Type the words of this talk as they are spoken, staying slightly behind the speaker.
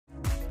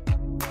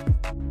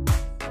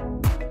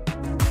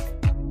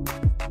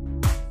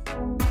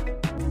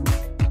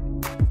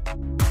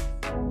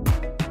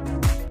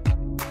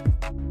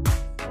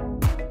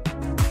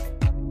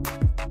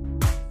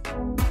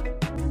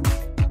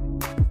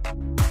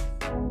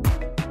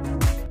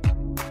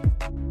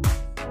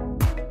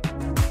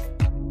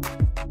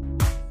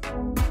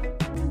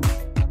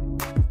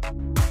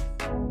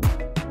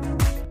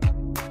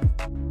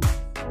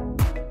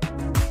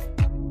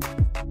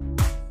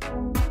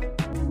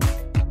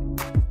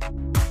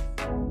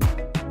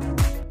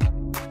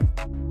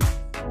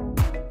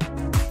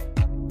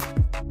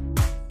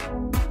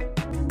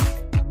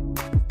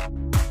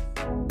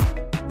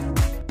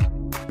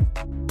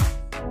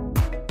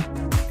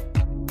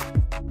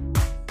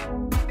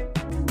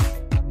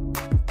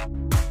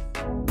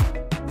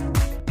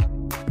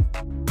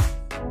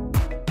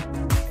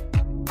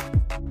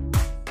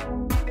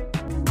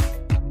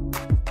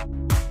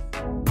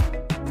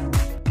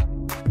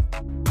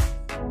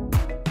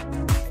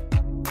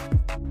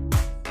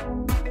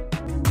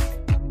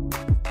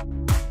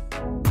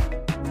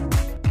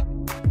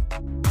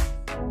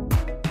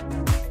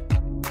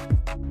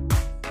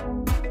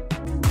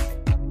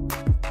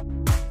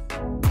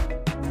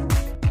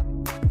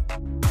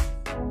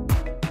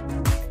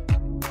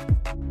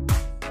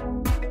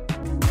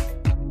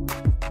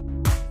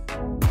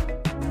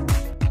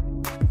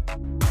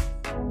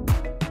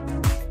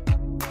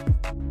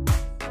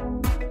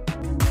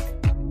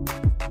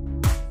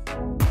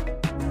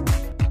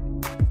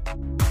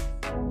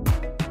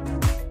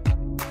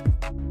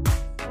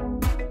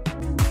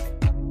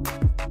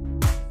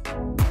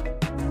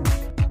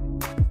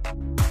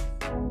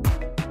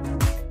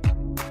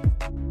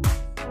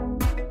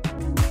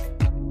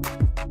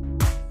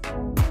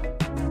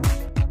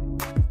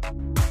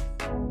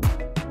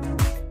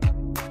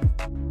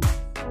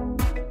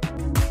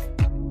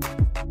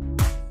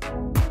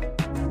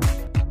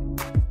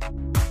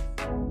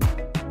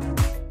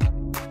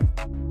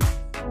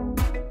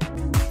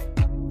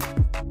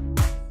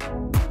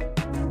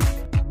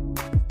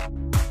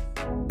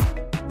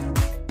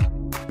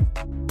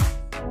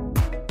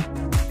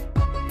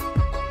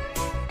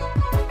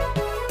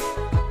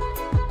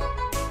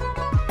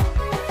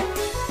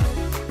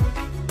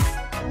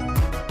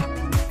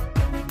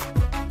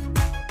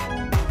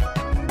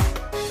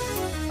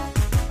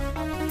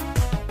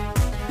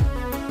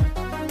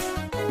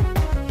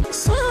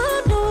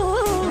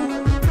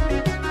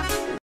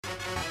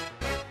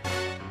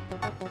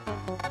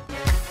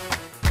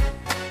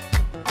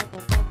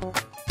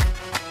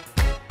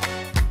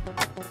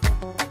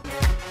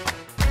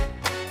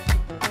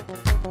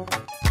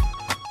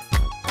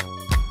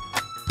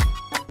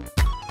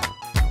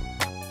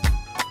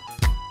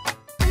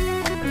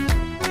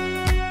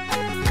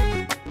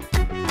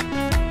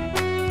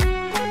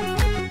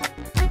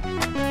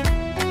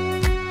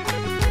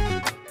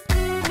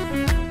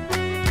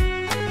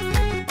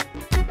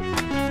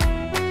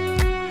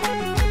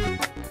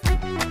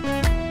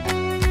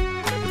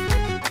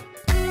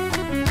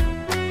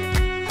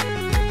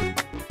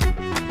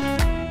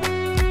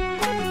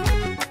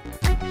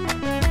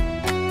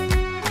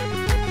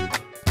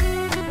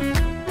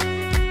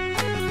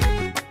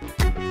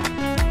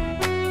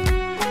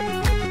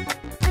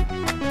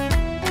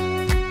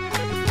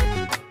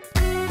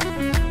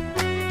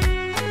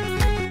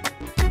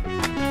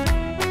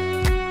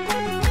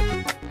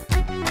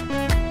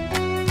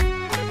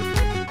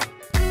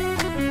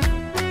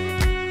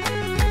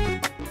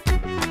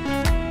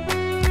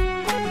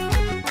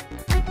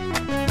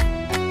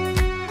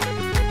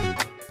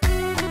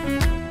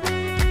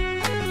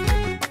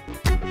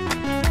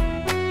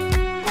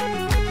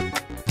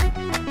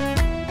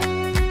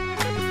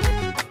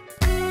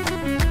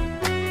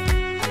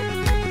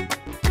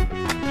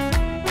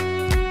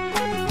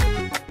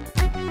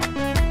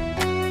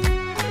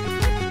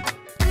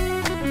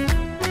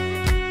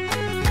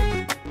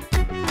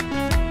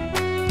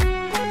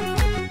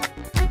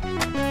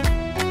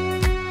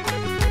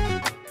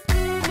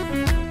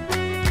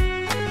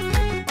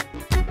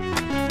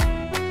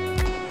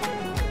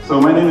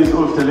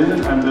Boell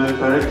Foundation. I'm the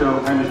director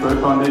of Heinrich Boll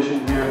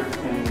Foundation here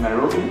in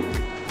Nairobi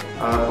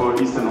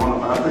for Eastern Horn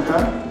of Africa,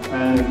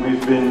 and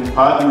we've been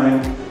partnering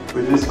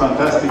with this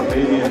fantastic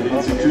lady and the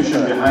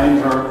institution behind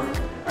her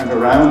and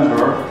around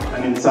her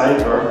and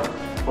inside her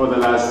for the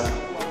last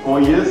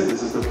 4 years.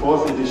 This is the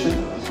 4th edition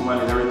of the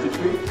Somali Heritage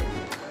Week,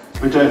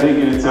 which I think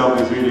in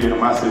itself is really a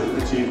massive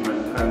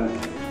achievement, and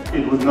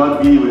it would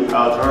not be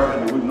without her,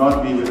 and it would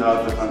not be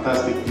without the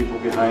fantastic people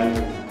behind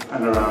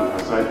and around her.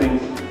 So I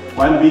think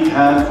one big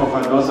hand for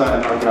Fadosa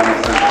and Awjama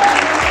Centre.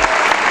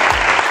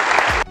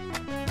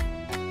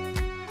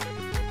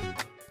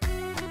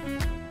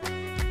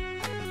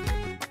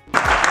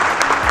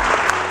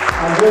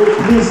 I'm very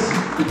pleased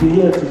to be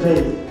here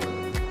today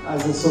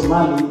as a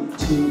Somali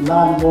to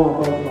learn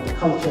more about my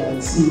culture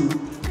and see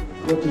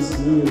what is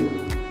new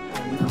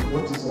and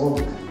what is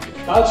old.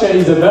 Culture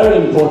is a very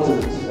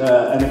important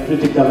and a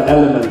critical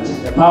element,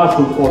 a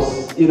powerful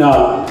force in our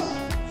lives.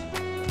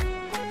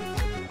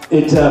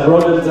 It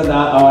broadens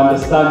our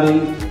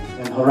understanding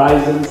and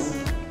horizons.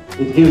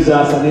 It gives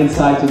us an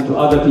insight into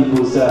other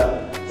people's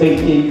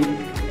thinking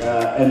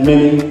and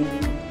meaning.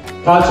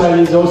 Culture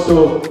is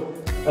also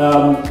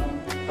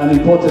an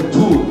important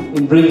tool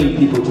in bringing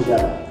people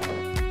together.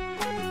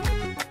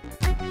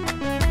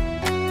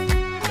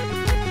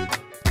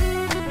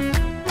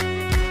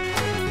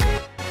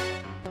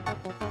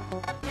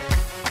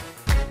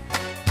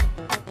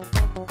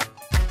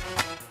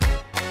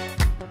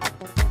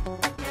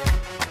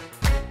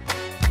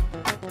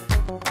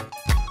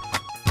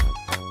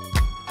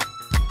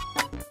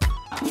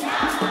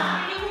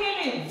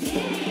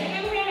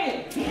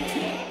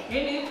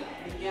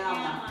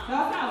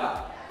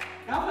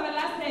 Now for the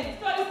last thing,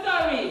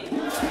 story.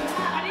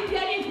 I didn't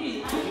hear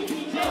anything.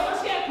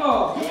 Sheko.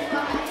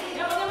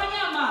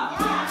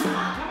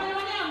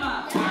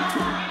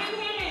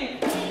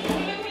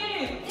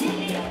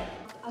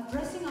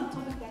 Addressing a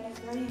topic that is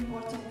very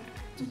important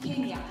to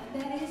Kenya,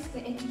 and that is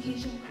the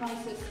education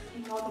crisis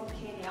in northern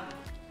Kenya.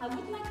 I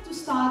would like to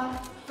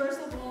start, first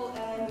of all,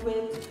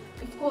 with,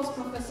 of course,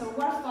 Professor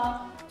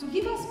Warfa, to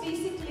give us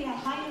basically a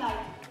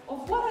highlight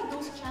of what are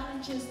those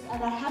challenges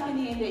that are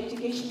happening in the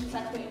education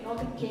sector in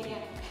northern Kenya,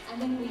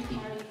 and then we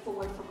carry it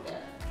forward from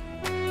there.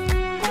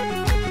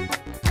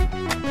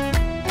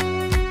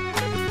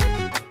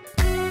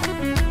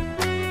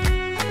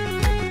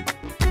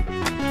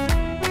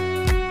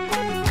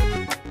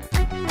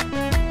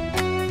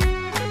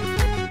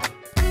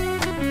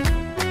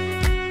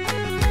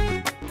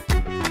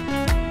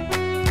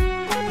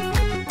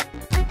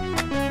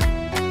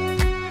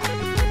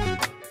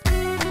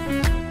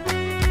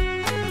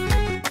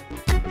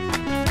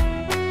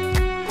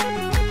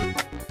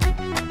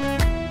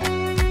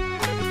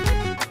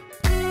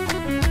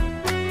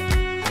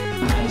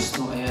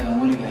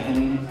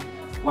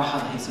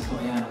 waxaad haysato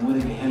ayaan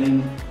wadiga helin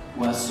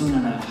waa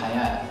sunan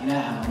alxayaa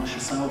ilaaha nolosha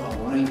sabab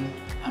abuuray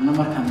anna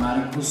markaan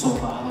maalin ku soo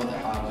baahdo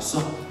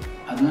caawiso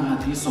adna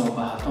aad ii soo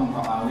baahato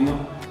ku caawiyo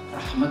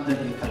raxmadda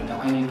iyo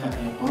kalgacaylka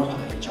iyo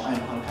quruxda iyo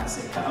jacaylka halkaas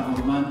ay ka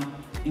abuurmaan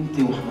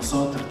intii wax ma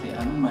soo tartay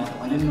aan u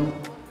mahadcelinno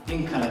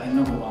in kale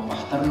inagu aan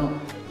waxtarno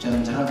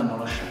jaranjarada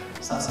nolosha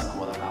saasaan ku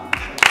wada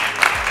qaadnay.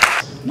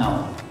 Now,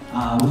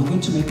 we're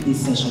going to make this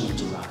session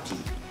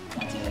interactive.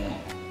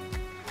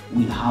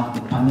 We'll have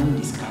the panel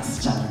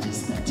discuss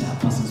challenges that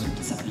persons with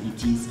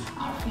disabilities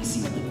are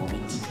facing at the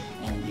moment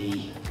and the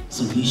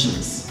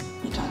solutions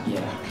that are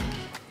there.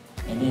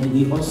 And then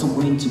we're also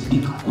going to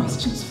pick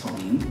questions from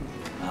you.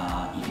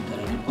 If you've got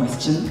any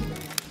question,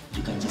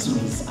 you can just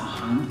raise a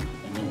hand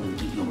and then we'll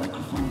give you a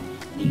microphone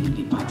and it will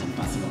be part and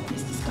parcel of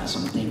this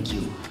discussion. Thank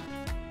you.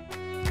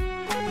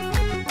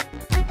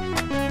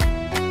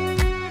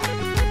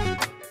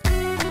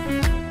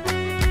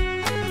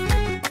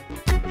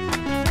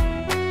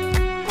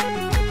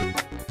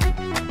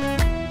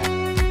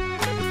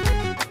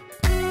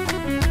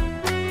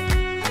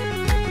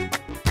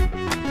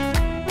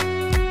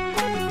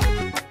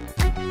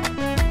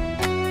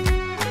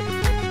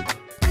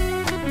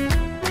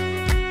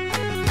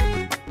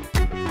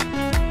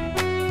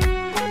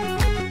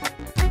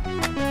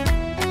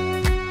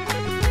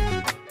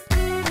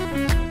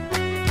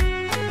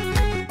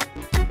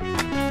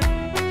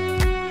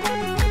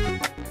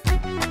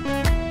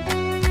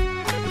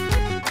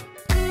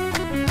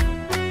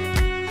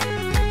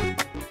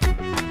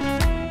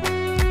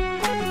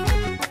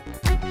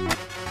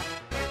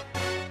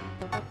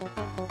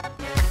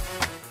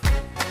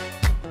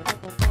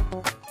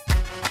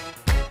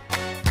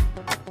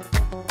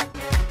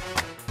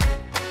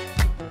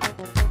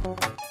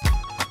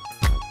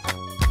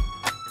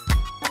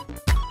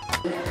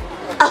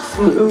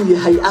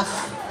 هي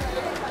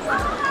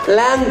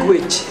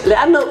language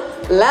لأنه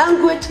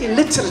language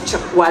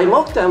literature واي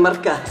موقتها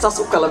مركا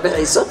ساسو كلا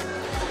بحيسو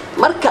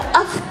مركا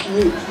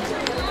أفكي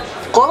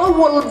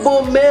قلوة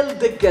البوميل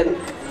دقن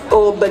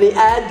أو بني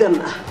آدم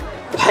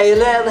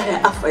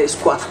وحيلاده أف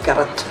يسكو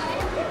أفكرت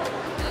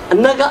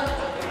النقا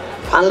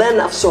عن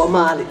لنا في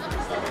صومالي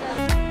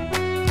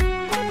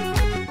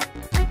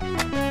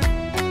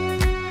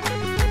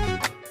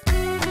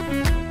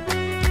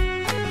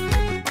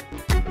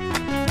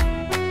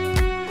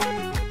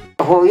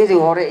hooyadii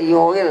hore iyo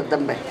hooyada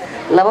dambe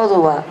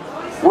labaduba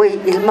way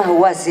ilmaha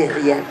waa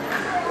seexiyaan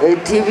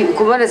TV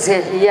kumana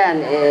seexiyaan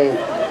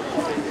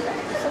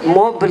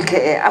mobilka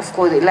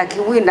afkooda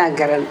laakiin wiinaan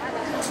garan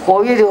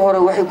hooyadii hore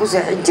waxay ku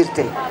seexin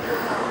jirtay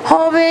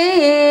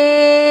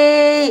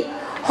hobey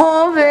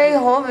hobey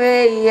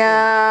hobeya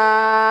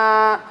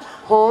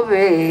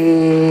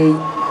hobey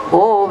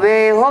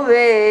hobey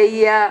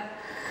hobeya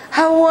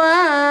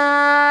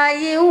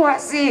hawaayi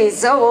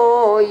waxsiisa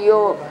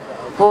hooyo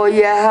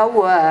hooya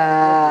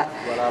hawaa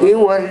in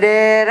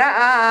wardheera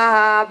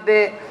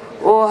aabe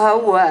oo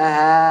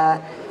hawaa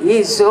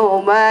in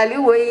Soomaali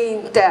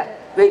weynta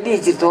bay dhihi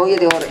jirtay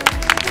hooyadii hore